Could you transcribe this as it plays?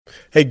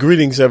Hey,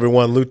 greetings,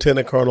 everyone.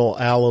 Lieutenant Colonel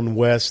Alan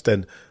West,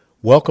 and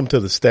welcome to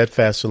the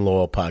Steadfast and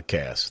Loyal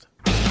podcast.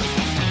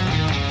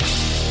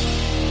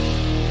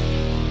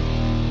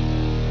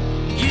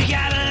 You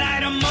gotta light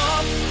them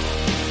up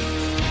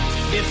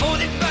before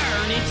they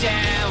burn it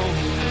down.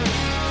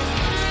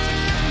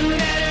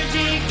 Better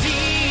dig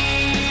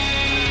deep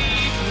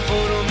and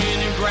put them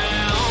in the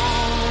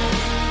ground.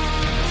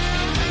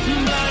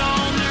 Blood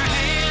on their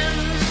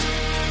hands,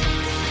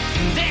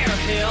 they're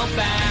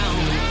hellbound.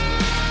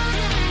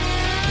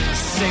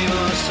 Save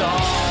us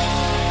all.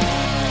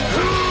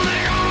 Ooh,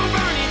 they're gonna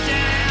burn it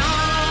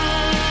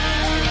down.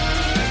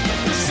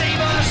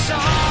 Save us all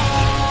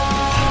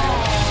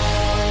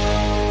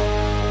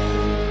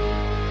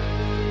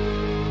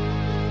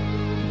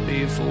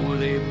before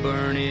they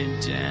burn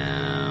it down.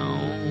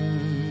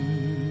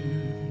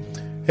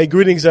 Hey,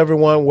 greetings,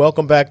 everyone.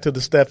 Welcome back to the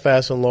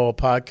Steadfast and Loyal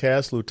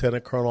podcast.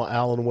 Lieutenant Colonel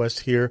Alan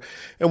West here.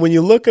 And when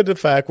you look at the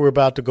fact we're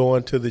about to go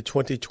into the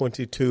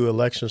 2022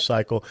 election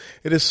cycle,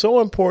 it is so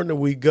important that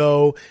we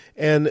go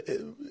and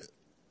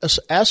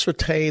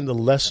ascertain the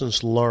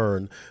lessons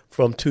learned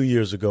from 2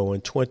 years ago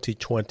in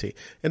 2020.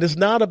 And it's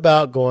not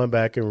about going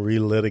back and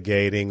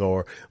relitigating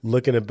or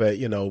looking at,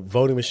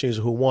 voting machines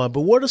who won,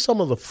 but what are some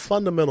of the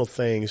fundamental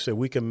things that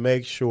we can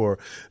make sure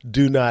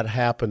do not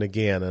happen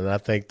again? And I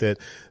think that,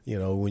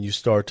 when you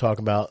start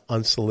talking about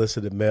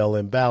unsolicited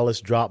mail-in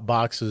ballots, drop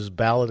boxes,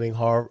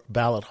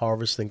 ballot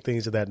harvesting,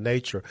 things of that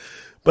nature.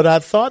 But I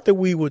thought that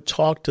we would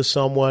talk to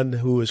someone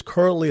who is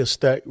currently a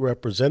state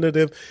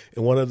representative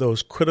in one of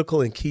those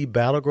critical and key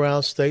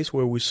battleground states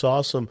where we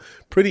saw some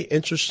pretty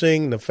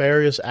interesting,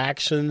 nefarious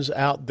actions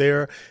out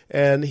there.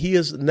 And he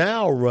is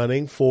now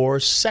running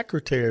for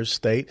Secretary of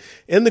State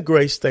in the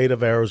great state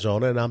of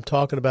Arizona. And I'm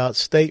talking about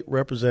State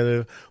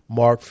Representative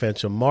Mark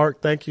Finchem.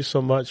 Mark, thank you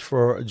so much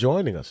for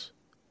joining us.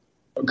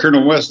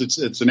 Colonel West,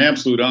 it's an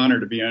absolute honor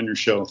to be on your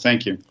show.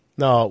 Thank you.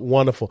 No,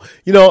 wonderful.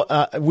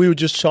 We were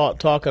just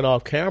talking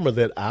off camera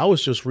that I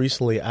was just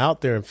recently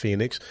out there in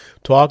Phoenix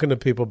talking to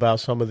people about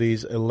some of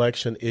these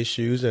election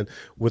issues and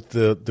with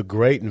the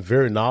great and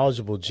very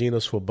knowledgeable Gina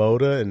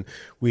Swoboda. And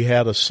we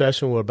had a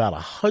session with about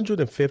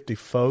 150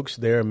 folks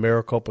there in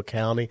Maricopa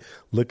County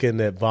looking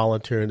at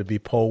volunteering to be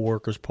poll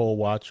workers, poll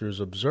watchers,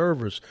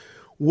 observers.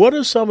 What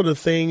are some of the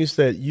things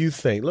that you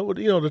think,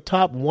 the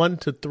top 1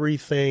 to 3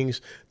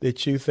 things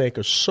that you think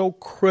are so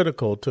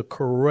critical to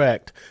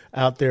correct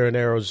out there in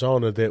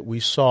Arizona that we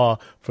saw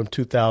from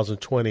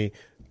 2020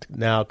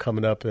 now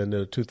coming up in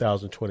the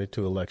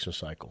 2022 election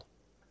cycle?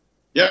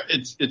 Yeah,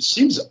 it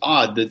seems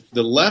odd that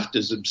the left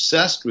is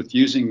obsessed with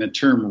using the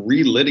term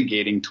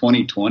relitigating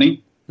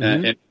 2020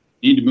 and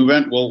need to move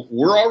on. Well,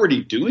 we're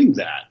already doing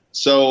that.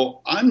 So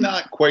I'm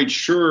not quite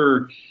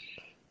sure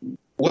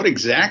what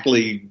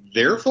exactly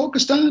they're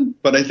focused on,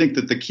 but I think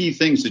that the key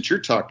things that you're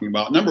talking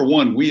about, number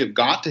one, we have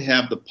got to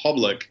have the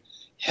public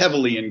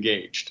heavily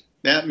engaged.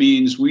 That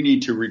means we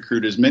need to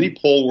recruit as many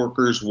poll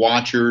workers,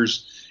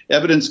 watchers,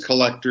 evidence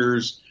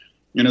collectors.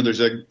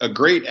 There's a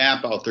great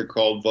app out there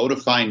called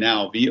Votify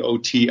Now,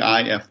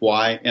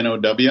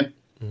 VOTIFYNOW,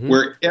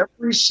 where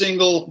every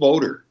single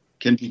voter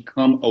can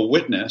become a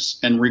witness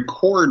and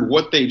record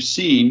what they've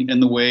seen in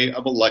the way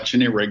of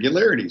election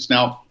irregularities.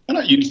 Now, I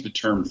don't use the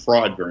term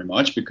fraud very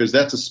much because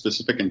that's a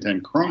specific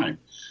intent crime.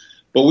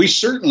 But we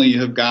certainly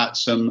have got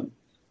some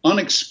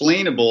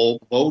unexplainable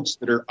votes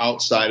that are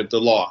outside of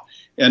the law.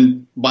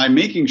 And by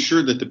making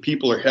sure that the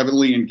people are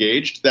heavily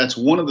engaged, that's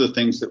one of the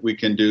things that we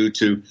can do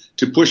to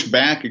push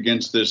back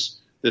against this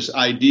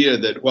idea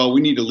that, well, we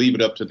need to leave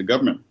it up to the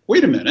government.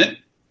 Wait a minute.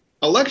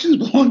 Elections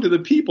belong to the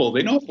people.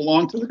 They don't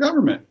belong to the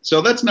government.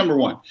 So that's number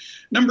one.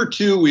 Number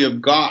two, we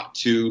have got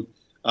to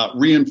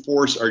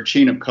reinforce our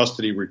chain of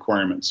custody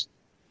requirements.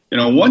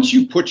 Once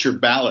you put your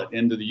ballot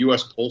into the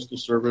U.S. Postal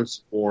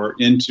Service or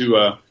into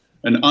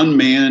an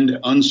unmanned,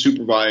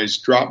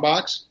 unsupervised drop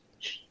box,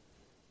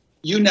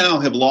 you now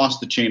have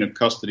lost the chain of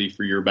custody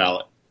for your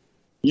ballot.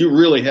 You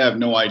really have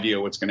no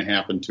idea what's going to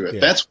happen to it.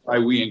 Yeah. That's why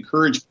we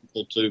encourage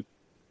people to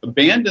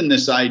abandon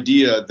this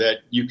idea that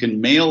you can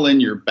mail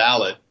in your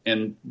ballot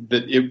and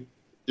that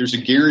there's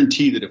a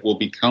guarantee that it will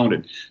be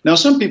counted. Now,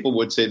 some people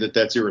would say that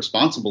that's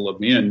irresponsible of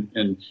me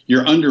and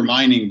you're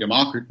undermining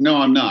democracy. No,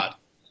 I'm not.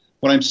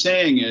 What I'm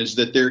saying is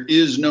that there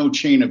is no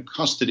chain of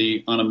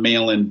custody on a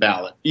mail-in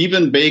ballot.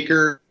 Even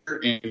Baker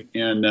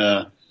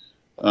and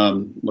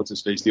what's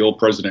his face, the old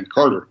President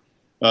Carter,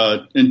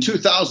 in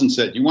 2000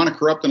 said, you want to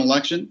corrupt an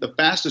election? The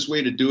fastest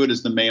way to do it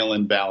is the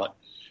mail-in ballot.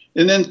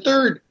 And then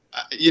third,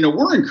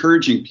 we're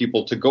encouraging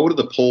people to go to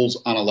the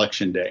polls on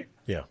Election Day.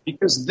 Yeah.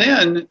 Because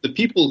then the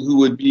people who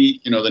would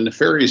be, the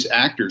nefarious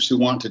actors who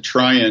want to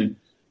try and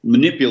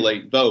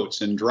manipulate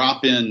votes and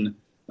drop in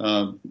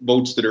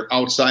votes that are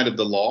outside of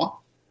the law,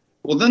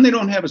 well, then they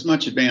don't have as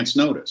much advance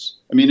notice.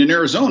 I mean, in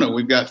Arizona,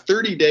 we've got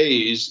 30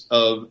 days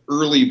of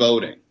early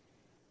voting.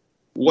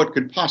 What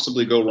could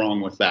possibly go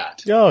wrong with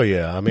that? Oh,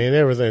 yeah. I mean,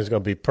 everything's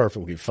going to be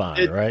perfectly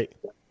fine, right?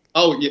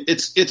 Oh,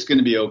 it's going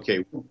to be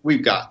okay.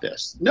 We've got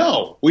this.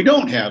 No, we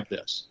don't have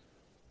this.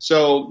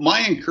 So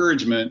my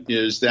encouragement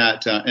is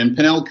that in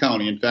Pinell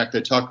County, in fact, I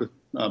talked with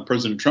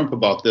President Trump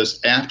about this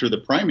after the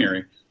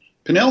primary,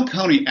 Pinell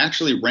County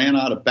actually ran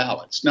out of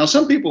ballots. Now,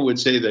 some people would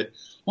say that,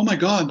 oh my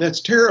God, that's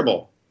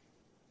terrible.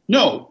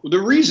 No, the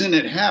reason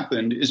it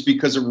happened is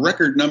because a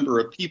record number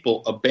of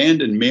people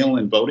abandoned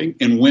mail-in voting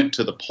and went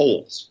to the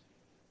polls.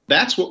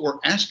 That's what we're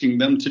asking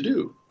them to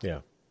do. Yeah.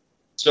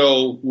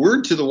 So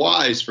word to the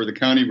wise for the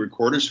county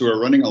recorders who are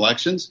running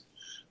elections,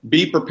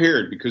 be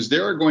prepared, because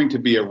there are going to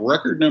be a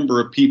record number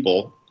of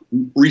people,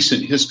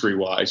 recent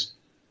history-wise,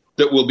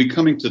 that will be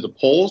coming to the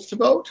polls to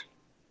vote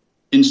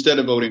instead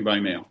of voting by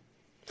mail.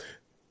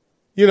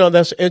 You know,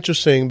 that's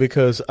interesting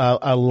because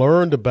I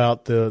learned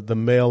about the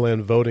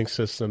mail-in voting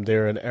system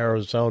there in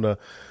Arizona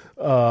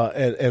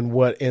and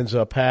what ends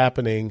up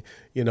happening,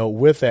 you know,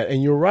 with that.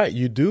 And you're right,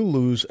 you do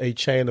lose a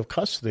chain of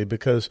custody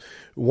because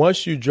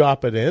once you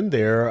drop it in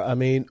there, I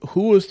mean,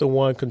 who is the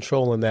one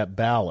controlling that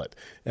ballot?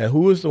 And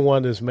who is the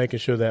one that's making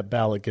sure that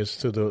ballot gets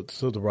to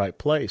the right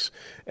place?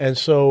 And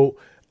so,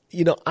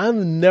 you know, I've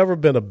never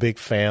been a big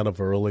fan of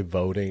early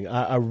voting.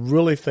 I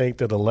really think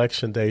that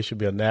Election Day should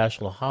be a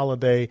national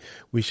holiday.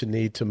 We should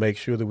need to make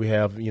sure that we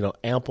have, you know,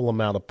 ample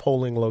amount of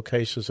polling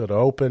locations that are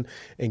open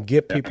and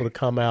get people to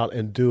come out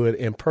and do it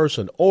in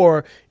person.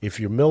 Or if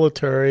you're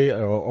military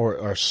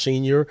or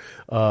senior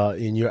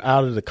and you're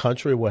out of the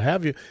country, what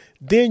have you,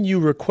 then you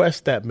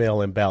request that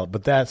mail-in ballot.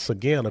 But that's,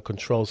 again, a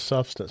controlled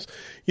substance.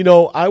 You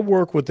know, I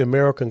work with the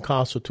American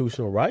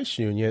Constitutional Rights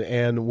Union,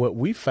 and what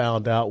we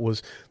found out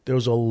was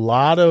there's a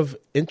lot of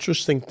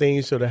interesting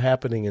things that are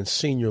happening in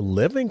senior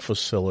living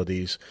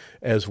facilities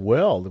as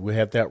well. We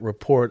had that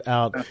report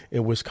out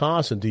in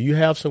Wisconsin. Do you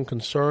have some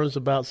concerns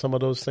about some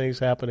of those things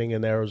happening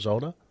in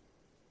Arizona?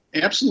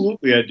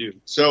 Absolutely, I do.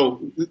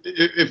 So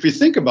if you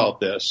think about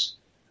this,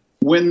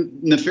 when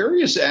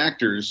nefarious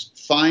actors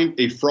find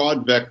a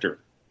fraud vector,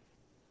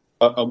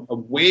 a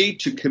way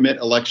to commit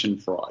election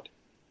fraud,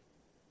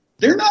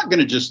 they're not going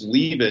to just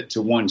leave it to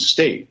one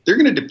state. They're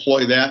going to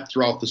deploy that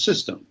throughout the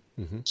system.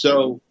 Mm-hmm.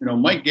 So, you know,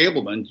 Mike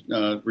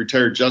Gableman,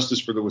 retired justice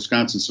for the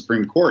Wisconsin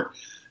Supreme Court,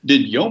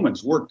 did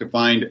yeoman's work to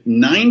find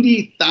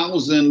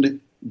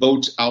 90,000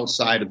 votes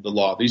outside of the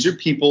law. These are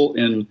people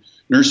in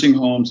nursing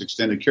homes,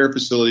 extended care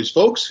facilities,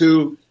 folks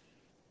who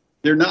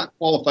they're not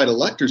qualified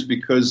electors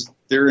because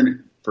they're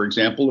in, for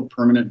example, a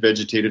permanent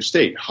vegetative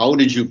state. How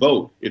did you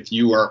vote if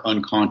you are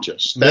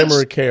unconscious?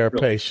 Memory care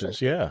patients,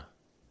 yeah.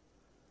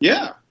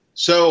 Yeah.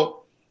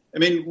 So, I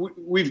mean,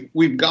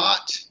 we've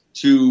got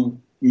to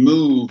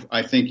move,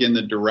 I think, in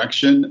the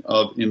direction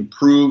of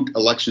improved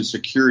election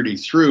security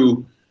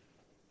through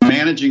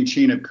managing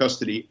chain of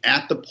custody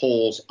at the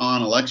polls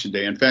on Election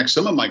Day. In fact,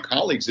 some of my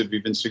colleagues have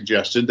even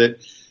suggested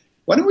that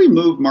why don't we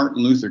move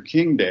Martin Luther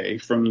King Day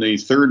from the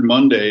third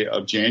Monday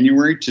of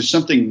January to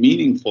something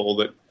meaningful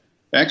that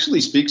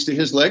actually speaks to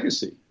his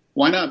legacy?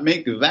 Why not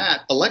make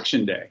that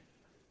Election Day?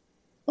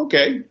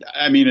 Okay,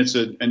 I mean, it's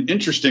an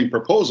interesting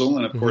proposal,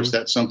 and of course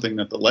that's something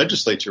that the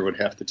legislature would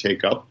have to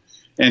take up,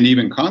 and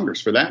even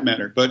Congress for that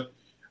matter. But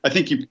I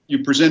think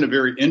you present a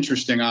very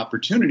interesting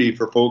opportunity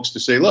for folks to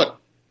say, look,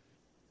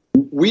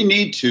 we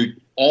need to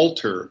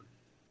alter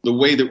the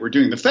way that we're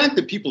doing. The fact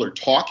that people are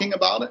talking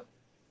about it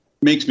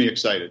makes me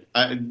excited,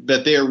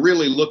 that they are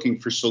really looking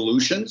for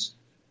solutions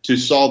to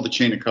solve the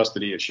chain of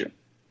custody issue.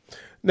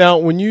 Now,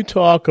 when you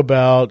talk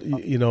about,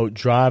 you know,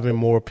 driving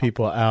more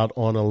people out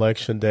on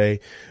Election Day,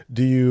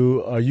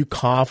 are you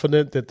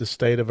confident that the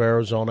state of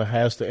Arizona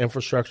has the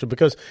infrastructure?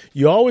 Because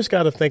you always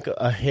got to think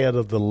ahead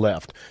of the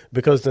left,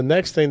 because the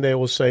next thing they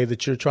will say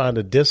that you're trying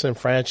to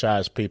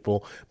disenfranchise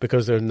people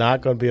because there's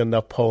not going to be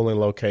enough polling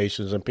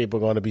locations and people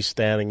are going to be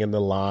standing in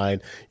the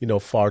line, you know,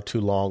 far too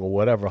long or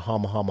whatever,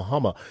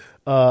 humma.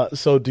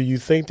 So do you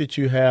think that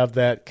you have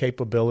that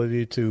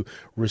capability to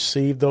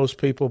receive those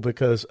people?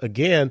 Because,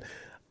 again,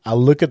 I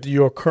look at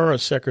your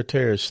current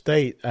Secretary of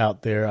State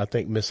out there. I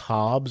think Ms.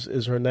 Hobbs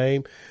is her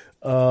name.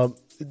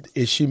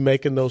 Is she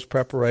making those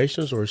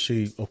preparations, or is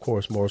she, of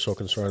course, more so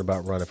concerned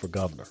about running for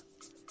governor?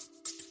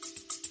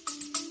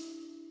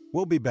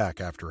 We'll be back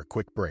after a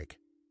quick break.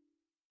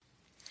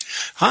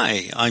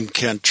 Hi, I'm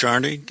Kent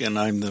Charnig, and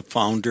I'm the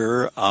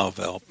founder of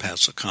El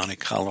Paso County,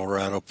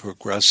 Colorado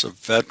Progressive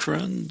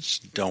Veterans.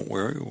 Don't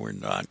worry, we're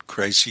not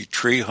crazy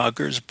tree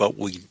huggers, but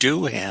we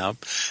do have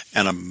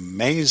an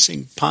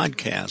amazing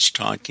podcast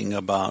talking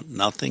about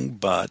nothing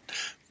but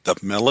the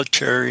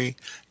military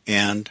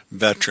and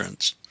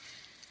veterans.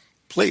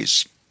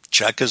 Please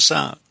check us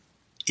out,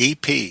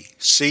 epccpv.org.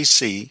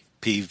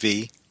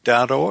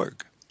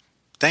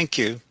 Thank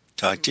you.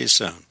 Talk to you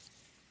soon.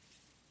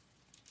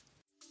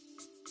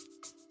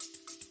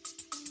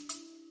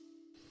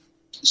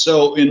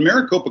 So in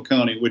Maricopa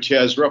County, which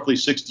has roughly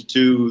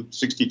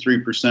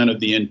 63%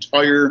 of the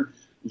entire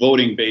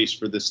voting base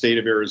for the state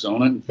of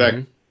Arizona, in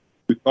fact,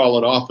 we call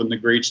it often the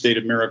great state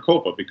of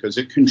Maricopa because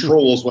it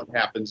controls what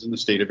happens in the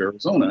state of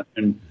Arizona.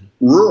 And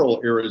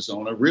rural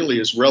Arizona really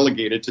is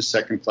relegated to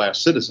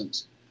second-class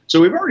citizens. So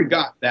we've already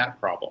got that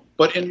problem.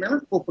 But in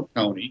Maricopa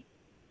County,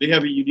 they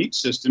have a unique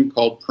system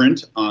called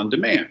print on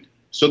demand.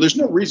 So there's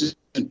no reason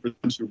for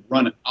them to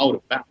run out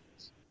of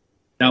ballots.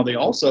 Now, they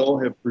also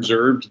have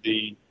preserved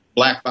the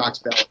black box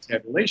ballot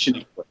tabulation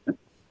equipment.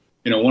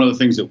 One of the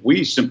things that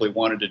we simply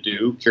wanted to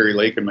do, Kerry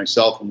Lake and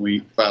myself, when we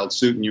filed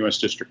suit in U.S.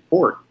 District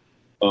Court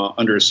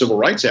under a civil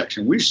rights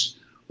action,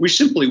 we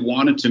simply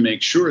wanted to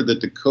make sure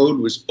that the code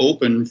was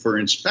open for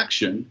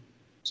inspection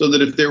so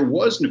that if there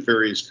was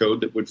nefarious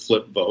code that would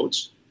flip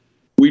votes,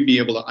 we'd be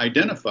able to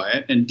identify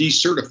it and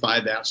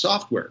decertify that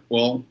software.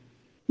 Well,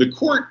 the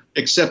court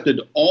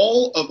accepted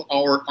all of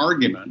our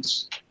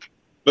arguments,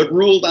 but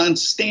ruled on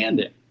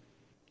standing.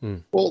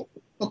 Well,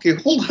 okay,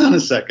 hold on a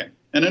second.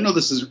 And I know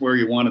this is where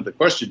you wanted the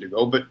question to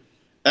go, but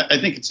I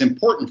think it's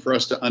important for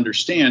us to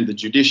understand the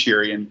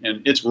judiciary and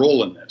its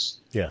role in this.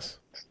 Yes.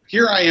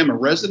 Here I am, a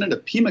resident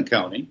of Pima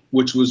County,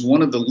 which was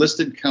one of the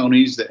listed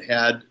counties that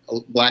had a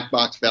black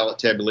box ballot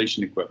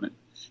tabulation equipment.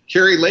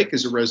 Kerry Lake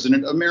is a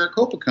resident of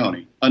Maricopa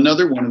County,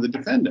 another one of the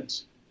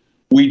defendants.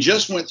 We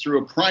just went through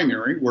a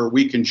primary where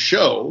we can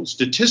show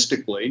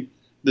statistically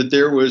that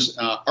there was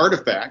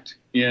artifact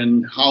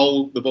in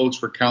how the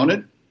votes were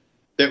counted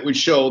that would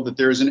show that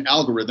there's an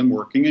algorithm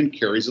working in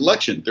Kerry's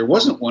election. There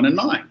wasn't one in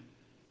mine.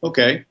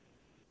 Okay.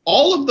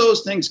 All of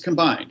those things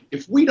combined,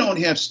 if we don't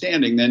have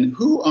standing, then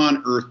who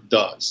on earth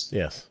does?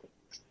 Yes.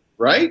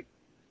 Right?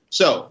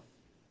 So,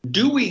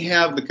 do we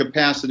have the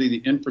capacity,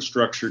 the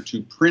infrastructure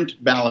to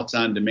print ballots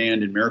on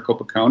demand in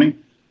Maricopa County?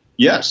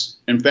 Yes.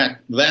 In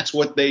fact, that's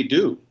what they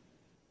do.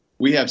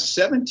 We have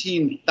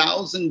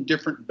 17,000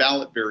 different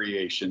ballot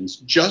variations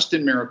just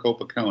in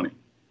Maricopa County.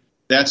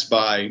 That's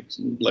by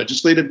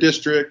legislative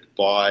district,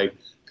 by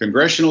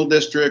congressional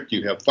district.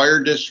 You have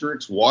fire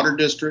districts, water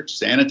districts,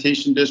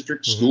 sanitation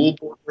districts, school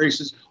board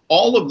races.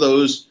 All of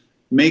those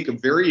make a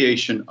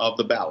variation of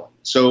the ballot.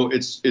 So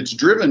it's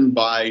driven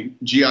by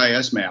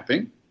GIS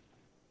mapping.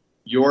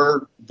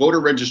 Your voter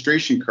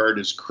registration card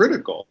is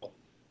critical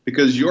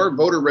because your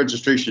voter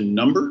registration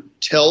number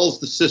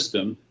tells the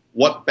system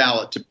what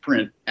ballot to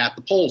print at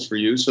the polls for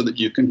you so that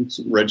you can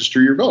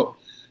register your vote.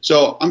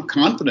 So I'm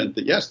confident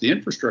that, yes, the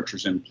infrastructure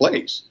is in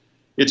place.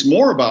 It's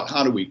more about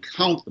how do we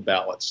count the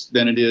ballots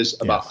than it is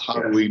about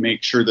how do we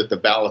make sure that the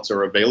ballots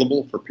are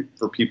available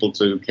for people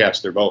to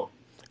cast their vote.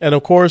 And,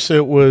 of course,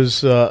 it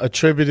was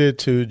attributed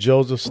to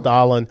Joseph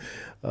Stalin.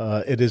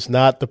 It is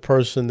not the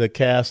person that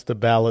casts the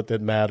ballot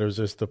that matters.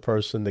 It's the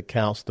person that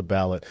counts the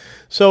ballot.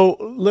 So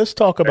let's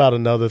talk about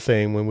another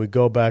thing. When we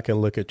go back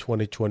and look at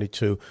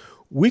 2022,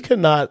 we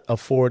cannot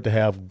afford to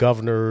have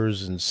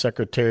governors and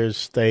secretaries of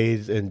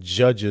state and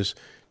judges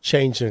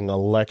changing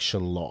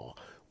election law.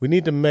 We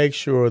need to make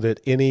sure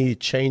that any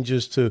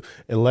changes to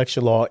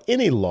election law,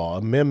 any law,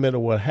 amendment or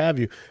what have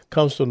you,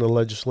 comes from the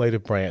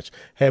legislative branch.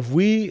 Have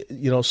we,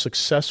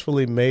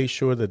 successfully made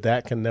sure that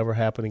that can never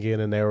happen again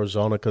in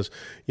Arizona? Because,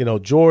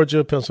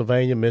 Georgia,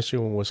 Pennsylvania,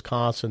 Michigan,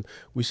 Wisconsin,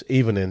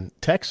 even in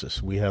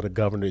Texas, we had a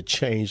governor that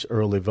changed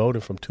early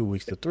voting from 2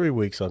 weeks to 3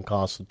 weeks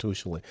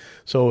unconstitutionally.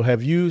 So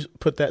have you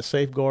put that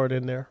safeguard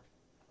in there?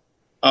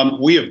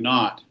 We have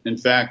not. In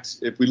fact,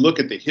 if we look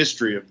at the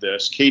history of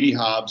this, Katie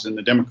Hobbs and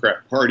the Democrat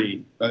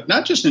Party,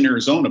 not just in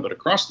Arizona, but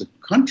across the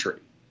country,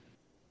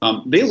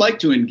 they like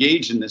to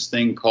engage in this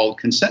thing called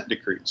consent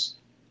decrees.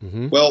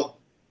 Well,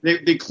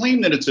 they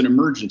claim that it's an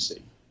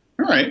emergency.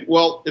 All right.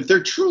 Well, if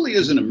there truly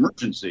is an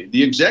emergency,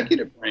 the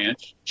executive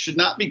branch should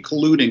not be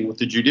colluding with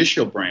the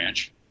judicial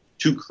branch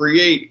to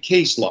create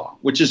case law,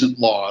 which isn't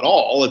law at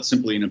all. It's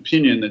simply an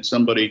opinion that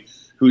somebody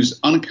who's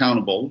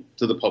unaccountable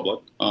to the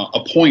public,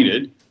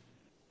 appointed,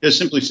 has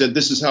simply said,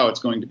 this is how it's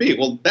going to be.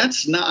 Well,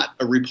 that's not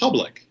a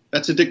republic.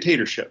 That's a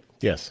dictatorship.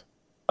 Yes.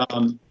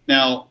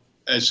 Now,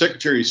 as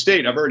Secretary of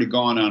State, I've already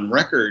gone on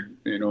record,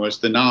 as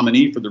the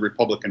nominee for the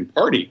Republican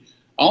Party.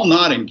 I'll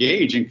not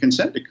engage in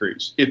consent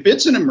decrees. If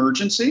it's an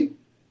emergency,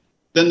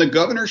 then the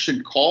governor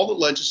should call the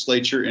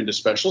legislature into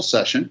special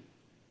session.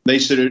 They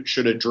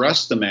should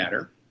address the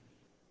matter.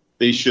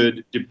 They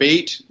should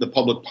debate the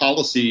public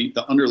policy,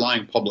 the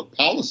underlying public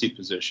policy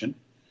position,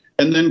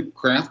 and then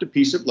craft a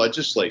piece of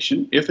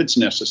legislation, if it's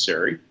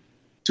necessary,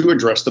 to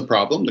address the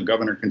problem. The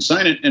governor can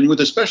sign it. And with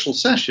a special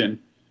session,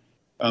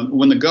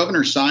 when the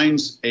governor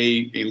signs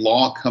a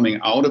law coming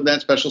out of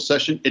that special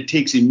session, it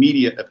takes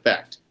immediate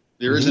effect.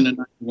 There isn't a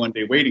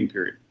 91-day waiting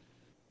period.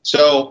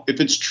 So if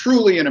it's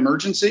truly an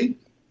emergency,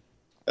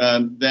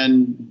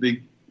 then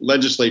the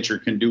legislature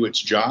can do its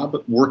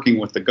job working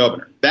with the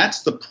governor.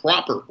 That's the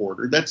proper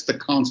order. That's the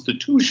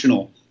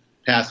constitutional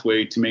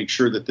pathway to make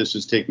sure that this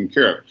is taken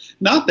care of,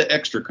 not the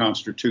extra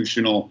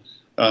constitutional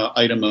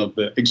item of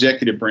the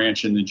executive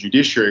branch and the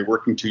judiciary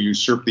working to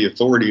usurp the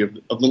authority of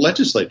the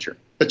legislature.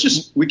 But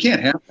just, we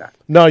can't have that.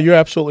 No, you're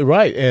absolutely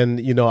right. And,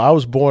 I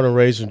was born and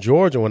raised in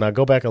Georgia. When I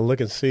go back and look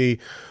and see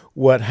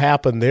what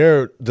happened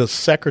there, the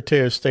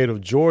Secretary of State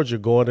of Georgia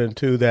going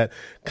into that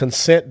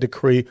consent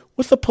decree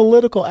with a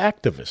political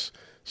activist,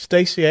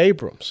 Stacey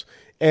Abrams.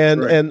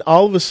 And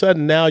all of a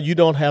sudden now you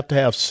don't have to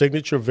have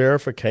signature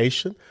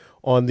verification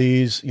on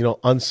these,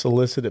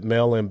 unsolicited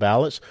mail-in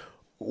ballots.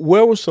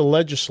 Where was the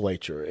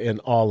legislature in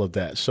all of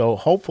that? So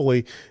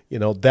hopefully,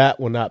 that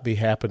will not be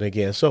happening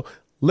again. So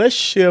let's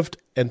shift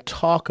and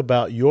talk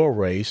about your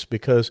race,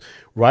 because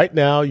right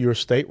now you're a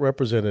state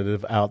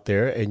representative out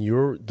there and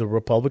you're the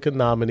Republican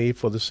nominee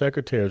for the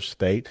Secretary of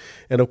State.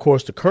 And, of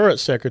course, the current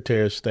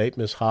Secretary of State,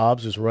 Ms.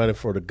 Hobbs, is running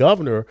for the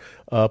governor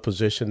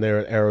position there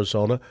in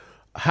Arizona.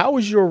 How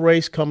is your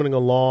race coming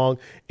along,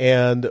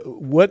 and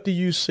what do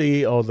you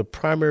see are the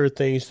primary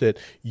things that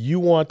you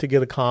want to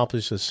get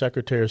accomplished as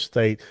Secretary of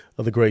State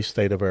of the great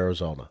state of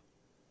Arizona?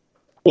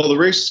 Well, the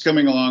race is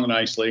coming along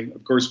nicely.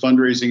 Of course,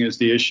 fundraising is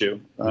the issue.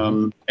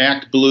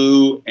 Act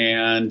Blue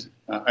and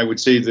I would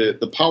say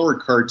the power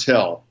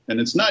cartel, and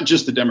it's not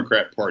just the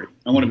Democrat Party.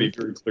 I want to be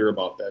very clear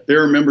about that.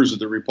 There are members of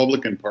the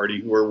Republican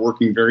Party who are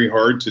working very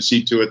hard to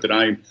see to it that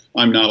I'm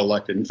not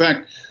elected. In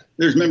fact,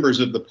 there's members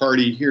of the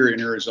party here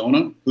in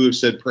Arizona who have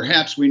said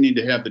perhaps we need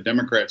to have the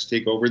Democrats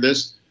take over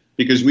this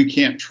because we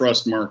can't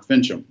trust Mark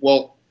Finchem.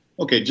 Well,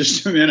 okay,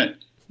 just a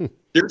minute.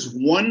 There's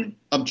one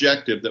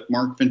objective that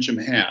Mark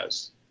Finchem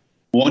has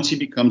once he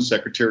becomes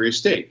Secretary of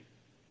State.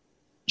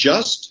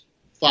 Just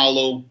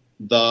follow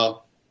the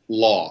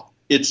law.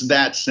 It's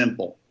that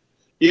simple.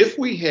 If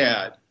we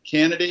had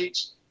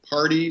candidates,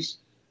 parties,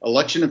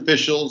 election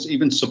officials,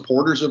 even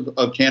supporters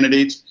of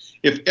candidates,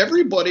 if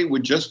everybody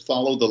would just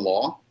follow the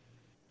law,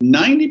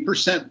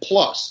 90%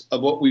 plus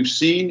of what we've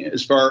seen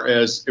as far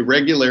as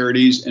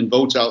irregularities and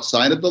votes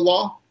outside of the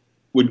law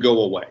would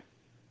go away.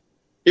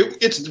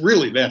 It's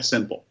really that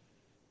simple.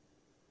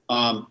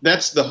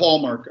 That's the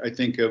hallmark, I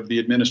think, of the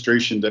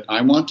administration that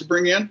I want to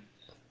bring in.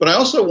 But I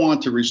also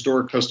want to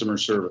restore customer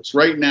service.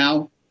 Right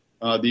now,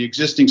 the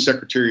existing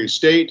Secretary of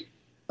State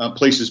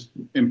places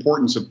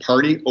importance of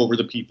party over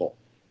the people.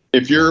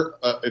 If you're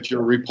a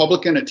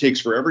Republican, it takes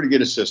forever to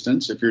get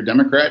assistance. If you're a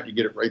Democrat, you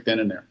get it right then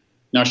and there.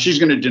 Now, she's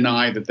going to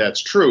deny that that's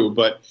true,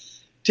 but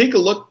take a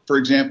look, for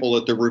example,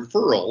 at the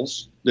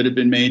referrals that have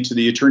been made to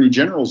the Attorney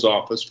General's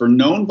office for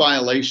known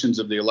violations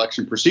of the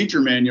Election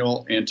Procedure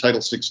Manual and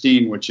Title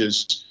 16, which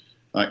is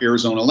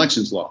Arizona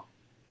elections law.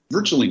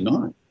 Virtually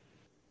none.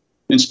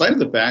 In spite of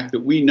the fact that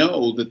we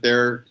know that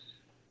there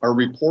are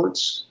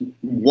reports,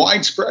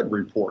 widespread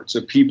reports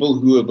of people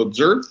who have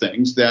observed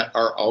things that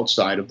are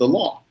outside of the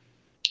law.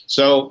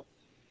 So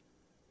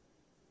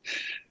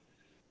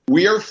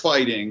we are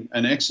fighting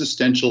an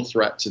existential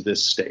threat to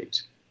this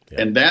state.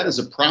 Yeah. And that is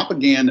a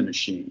propaganda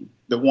machine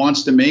that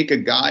wants to make a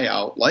guy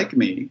out like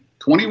me,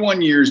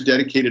 21 years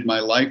dedicated my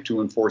life to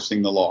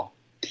enforcing the law.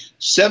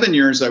 7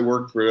 years I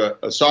worked for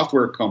a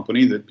software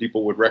company that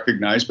people would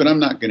recognize, but I'm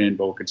not going to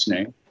invoke its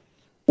name.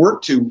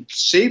 Worked to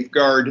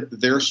safeguard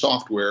their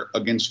software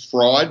against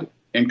fraud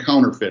and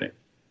counterfeiting.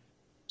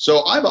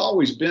 So I've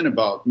always been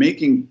about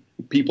making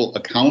people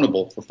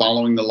accountable for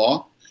following the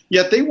law,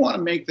 yet they want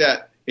to make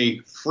that a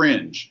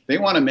fringe. They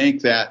want to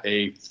make that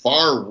a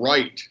far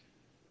right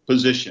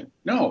position.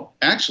 No,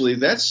 actually,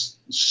 that's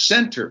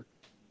center.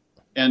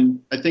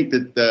 And I think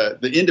that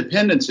the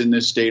independents in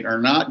this state are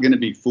not going to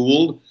be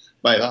fooled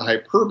by the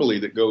hyperbole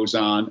that goes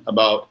on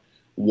about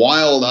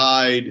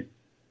wild-eyed,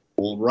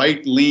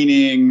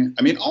 right-leaning.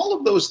 I mean, all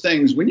of those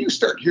things, when you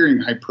start hearing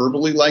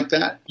hyperbole like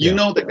that, you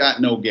know they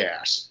got no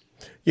gas.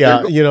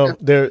 Yeah,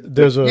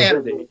 there's a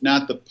candidate,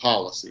 not the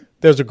policy.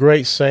 There's a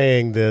great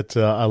saying that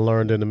I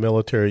learned in the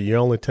military: you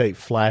only take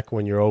flak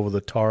when you're over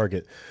the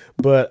target.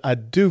 But I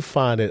do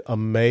find it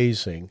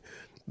amazing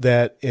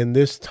that in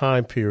this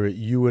time period,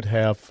 you would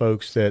have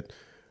folks that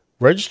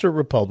registered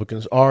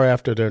Republicans are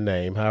after their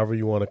name, however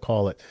you want to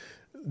call it,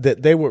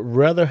 that they would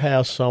rather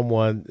have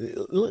someone.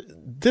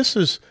 This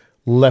is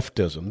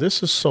leftism.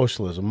 This is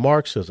socialism,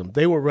 Marxism.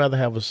 They would rather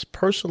have a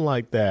person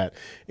like that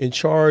in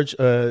charge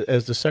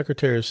as the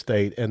Secretary of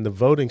State and the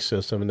voting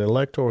system and the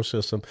electoral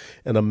system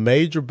in a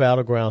major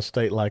battleground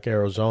state like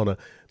Arizona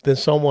than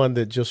someone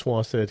that just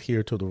wants to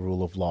adhere to the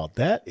rule of law.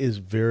 That is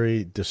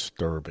very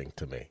disturbing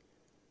to me.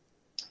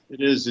 It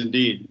is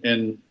indeed.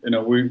 And,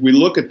 we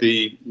look at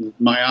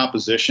my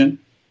opposition.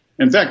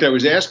 In fact, I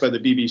was asked by the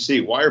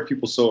BBC, why are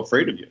people so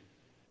afraid of you?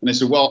 And I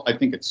said, well, I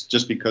think it's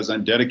just because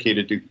I'm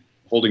dedicated to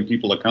holding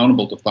people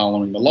accountable to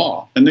following the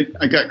law. And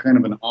I got kind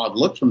of an odd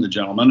look from the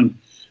gentleman. And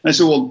I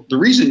said, well, the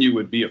reason you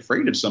would be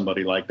afraid of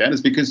somebody like that is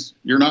because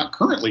you're not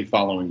currently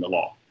following the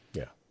law.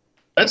 Yeah.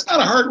 That's not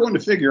a hard one to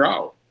figure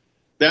out.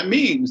 That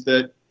means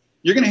that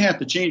you're going to have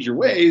to change your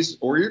ways,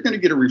 or you're going to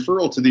get a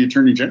referral to the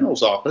Attorney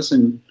General's office.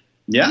 And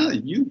yeah,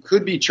 you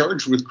could be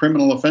charged with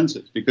criminal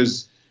offenses,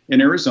 because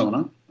in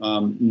Arizona,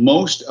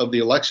 most of the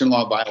election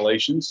law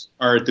violations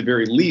are at the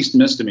very least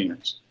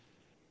misdemeanors.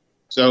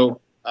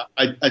 So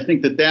I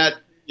think that,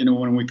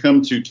 when we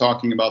come to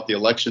talking about the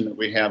election that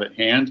we have at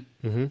hand,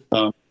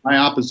 my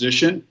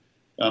opposition,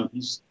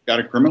 he's got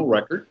a criminal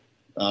record,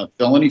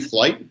 felony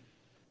flight,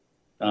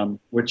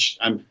 which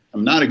I'm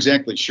not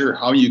exactly sure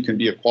how you can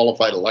be a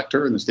qualified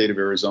elector in the state of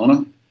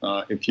Arizona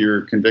if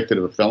you're convicted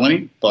of a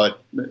felony,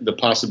 but the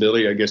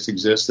possibility, I guess,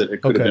 exists that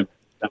it could have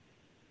been.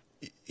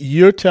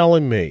 You're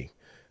telling me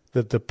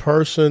that the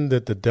person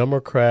that the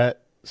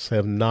Democrats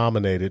have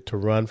nominated to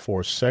run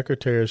for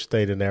Secretary of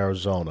State in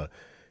Arizona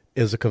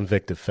is a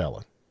convicted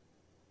felon?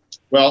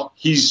 Well,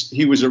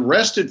 he was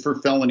arrested for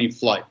felony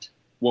flight.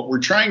 What we're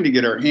trying to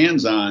get our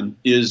hands on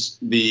is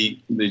the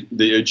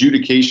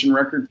adjudication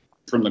record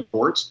from the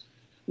courts.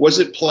 Was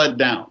it pled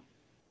down?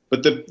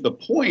 But the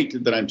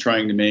point that I'm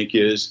trying to make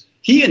is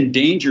he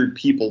endangered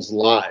people's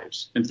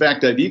lives. In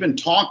fact, I've even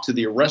talked to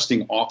the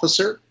arresting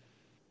officer,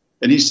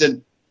 and he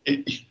said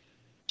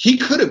he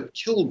could have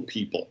killed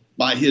people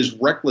by his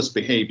reckless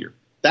behavior.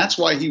 That's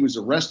why he was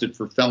arrested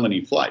for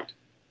felony flight.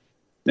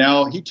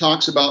 Now, he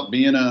talks about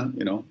being a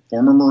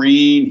former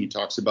Marine. He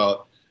talks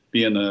about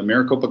being a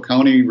Maricopa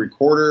County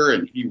recorder,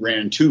 and he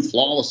ran 2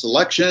 flawless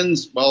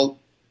elections. Well,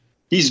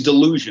 he's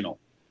delusional.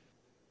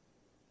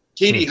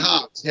 Katie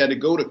Hobbs had to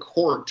go to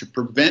court to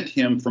prevent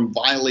him from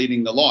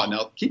violating the law.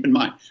 Now, keep in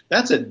mind,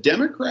 that's a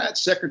Democrat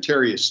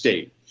Secretary of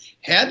State.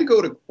 Had to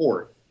go to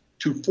court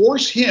to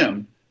force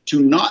him to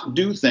not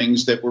do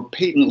things that were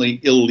patently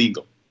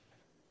illegal.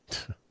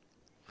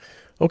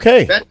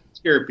 Okay. That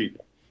scared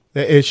people.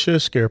 It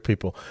should scare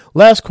people.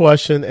 Last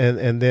question,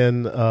 and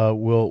then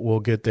we'll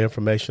get the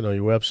information on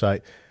your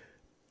website.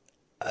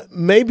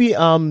 Maybe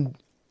I'm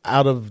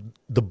out of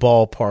the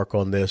ballpark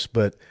on this,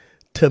 but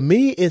to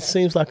me, it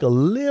seems like a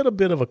little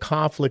bit of a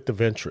conflict of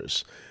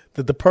interest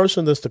that the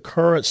person that's the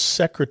current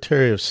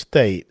Secretary of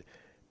State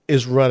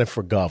is running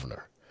for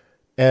governor.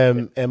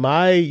 Am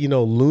I,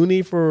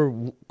 loony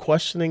for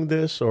questioning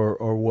this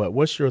or what?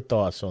 What's your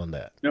thoughts on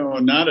that? No,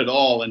 not at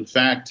all. In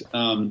fact,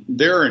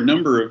 there are a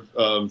number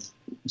of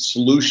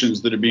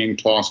solutions that are being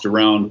tossed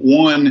around.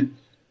 One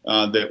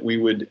that we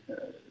would,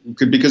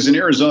 because in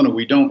Arizona,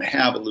 we don't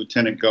have a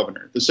lieutenant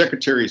governor. The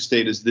Secretary of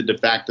State is the de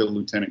facto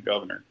lieutenant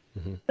governor.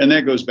 Mm-hmm. And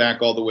that goes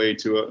back all the way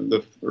to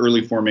the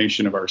early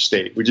formation of our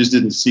state. We just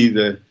didn't see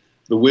the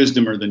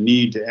wisdom or the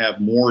need to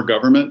have more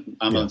government.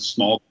 I'm a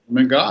small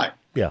government guy.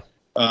 Yeah.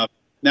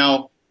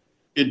 Now,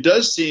 it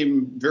does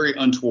seem very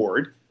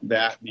untoward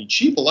that the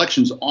chief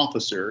elections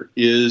officer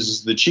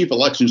is the chief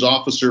elections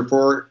officer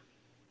for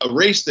a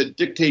race that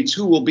dictates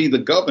who will be the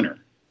governor.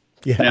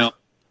 Yeah. Now,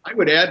 I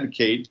would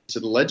advocate to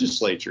the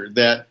legislature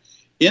that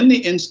in the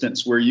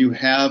instance where you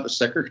have a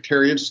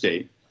Secretary of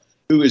State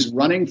who is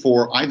running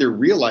for either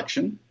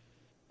re-election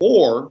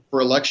or for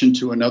election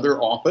to another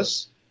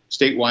office,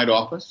 statewide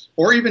office,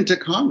 or even to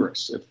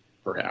Congress,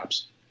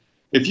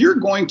 if you're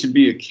going to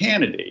be a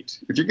candidate,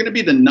 if you're going to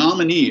be the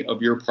nominee of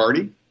your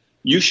party,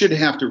 you should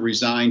have to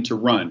resign to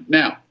run.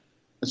 Now,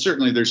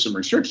 certainly there's some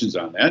restrictions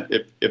on that.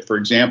 If, for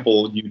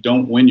example, you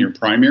don't win your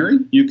primary,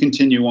 you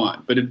continue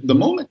on. But the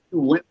moment you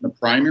win the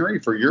primary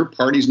for your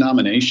party's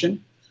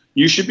nomination,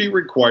 you should be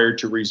required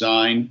to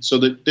resign so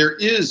that there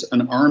is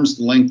an arm's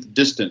length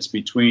distance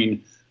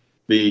between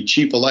the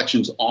chief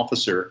elections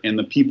officer and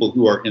the people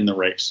who are in the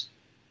race.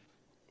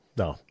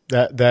 No,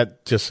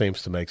 that just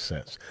seems to make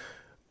sense.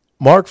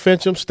 Mark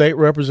Finchem, state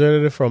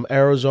representative from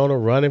Arizona,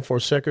 running for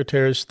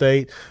Secretary of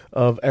State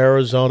of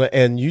Arizona.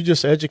 And you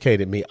just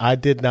educated me. I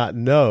did not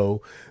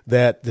know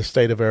that the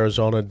state of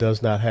Arizona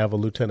does not have a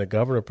lieutenant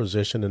governor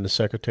position, and the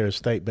Secretary of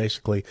State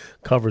basically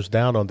covers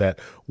down on that.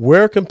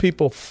 Where can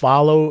people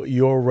follow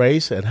your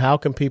race, and how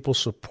can people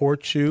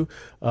support you?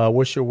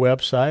 What's your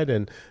website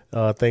and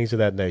things of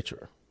that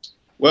nature?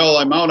 Well,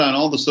 I'm out on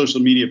all the social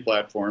media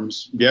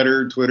platforms,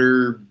 Getter,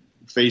 Twitter,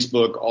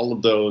 Facebook, all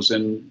of those.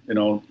 And,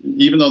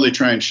 even though they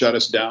try and shut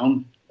us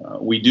down,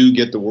 we do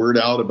get the word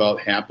out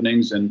about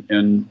happenings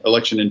and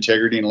election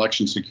integrity and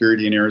election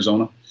security in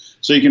Arizona.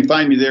 So you can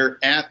find me there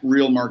at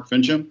Real Mark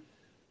Finchem.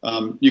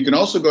 You can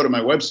also go to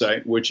my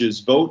website, which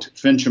is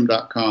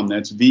votefinchem.com.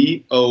 That's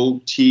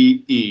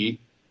VOTE,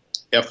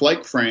 F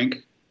like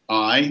Frank,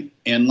 I,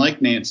 N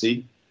like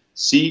Nancy,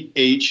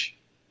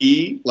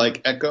 CHE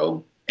like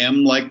Echo,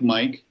 M like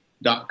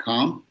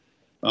Mike.com.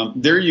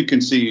 There you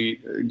can see,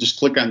 just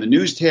click on the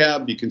news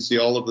tab. You can see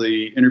all of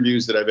the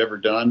interviews that I've ever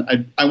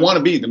done. I want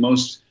to be the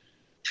most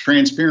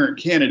transparent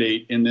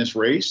candidate in this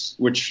race,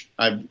 which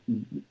I've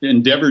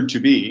endeavored to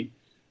be.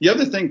 The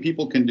other thing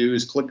people can do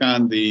is click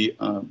on the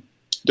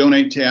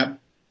donate tab.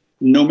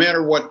 No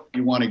matter what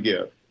you want to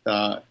give,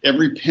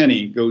 every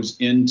penny goes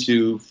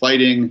into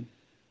fighting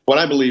what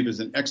I believe is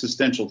an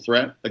existential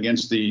threat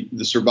against the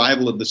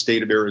survival of the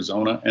state of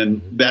Arizona,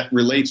 and that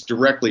relates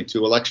directly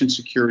to election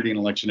security and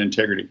election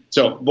integrity.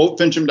 So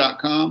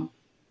votefinchem.com,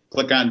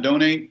 click on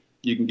donate.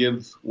 You can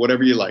give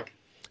whatever you like.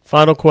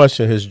 Final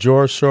question. Has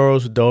George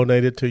Soros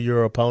donated to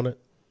your opponent?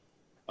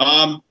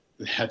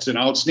 That's an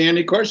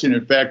outstanding question.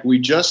 In fact, we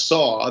just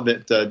saw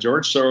that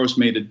George Soros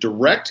made a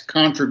direct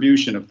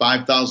contribution of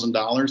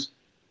 $5,000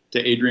 to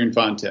Adrian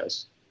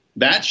Fontes.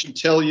 That should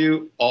tell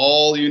you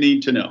all you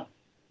need to know.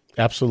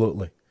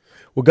 Absolutely.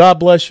 Well, God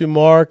bless you,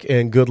 Mark,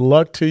 and good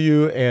luck to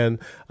you. And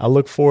I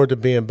look forward to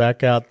being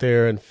back out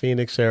there in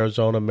Phoenix,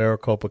 Arizona,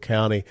 Maricopa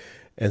County,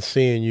 and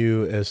seeing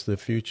you as the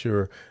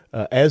future,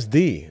 as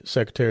the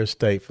Secretary of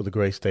State for the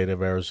great state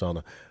of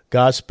Arizona.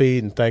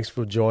 Godspeed, and thanks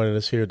for joining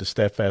us here at the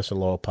Steadfast and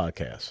Loyal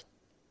podcast.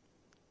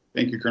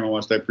 Thank you, Colonel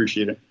West. I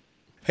appreciate it.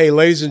 Hey,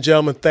 ladies and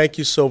gentlemen, thank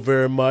you so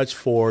very much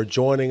for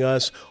joining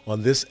us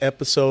on this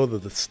episode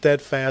of the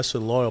Steadfast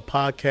and Loyal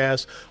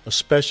podcast. A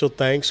special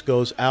thanks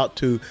goes out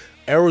to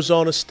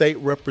Arizona State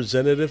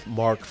Representative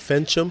Mark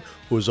Finchem,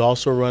 who is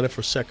also running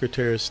for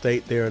Secretary of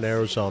State there in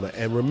Arizona.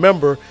 And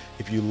remember,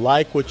 if you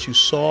like what you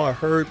saw or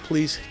heard,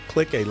 please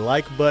click a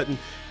like button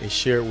and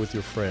share it with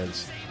your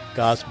friends.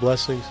 God's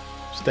blessings,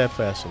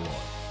 steadfast and loyal.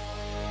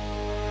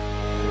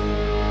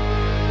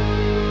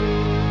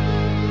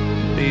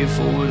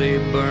 Before they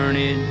burn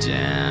it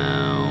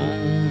down.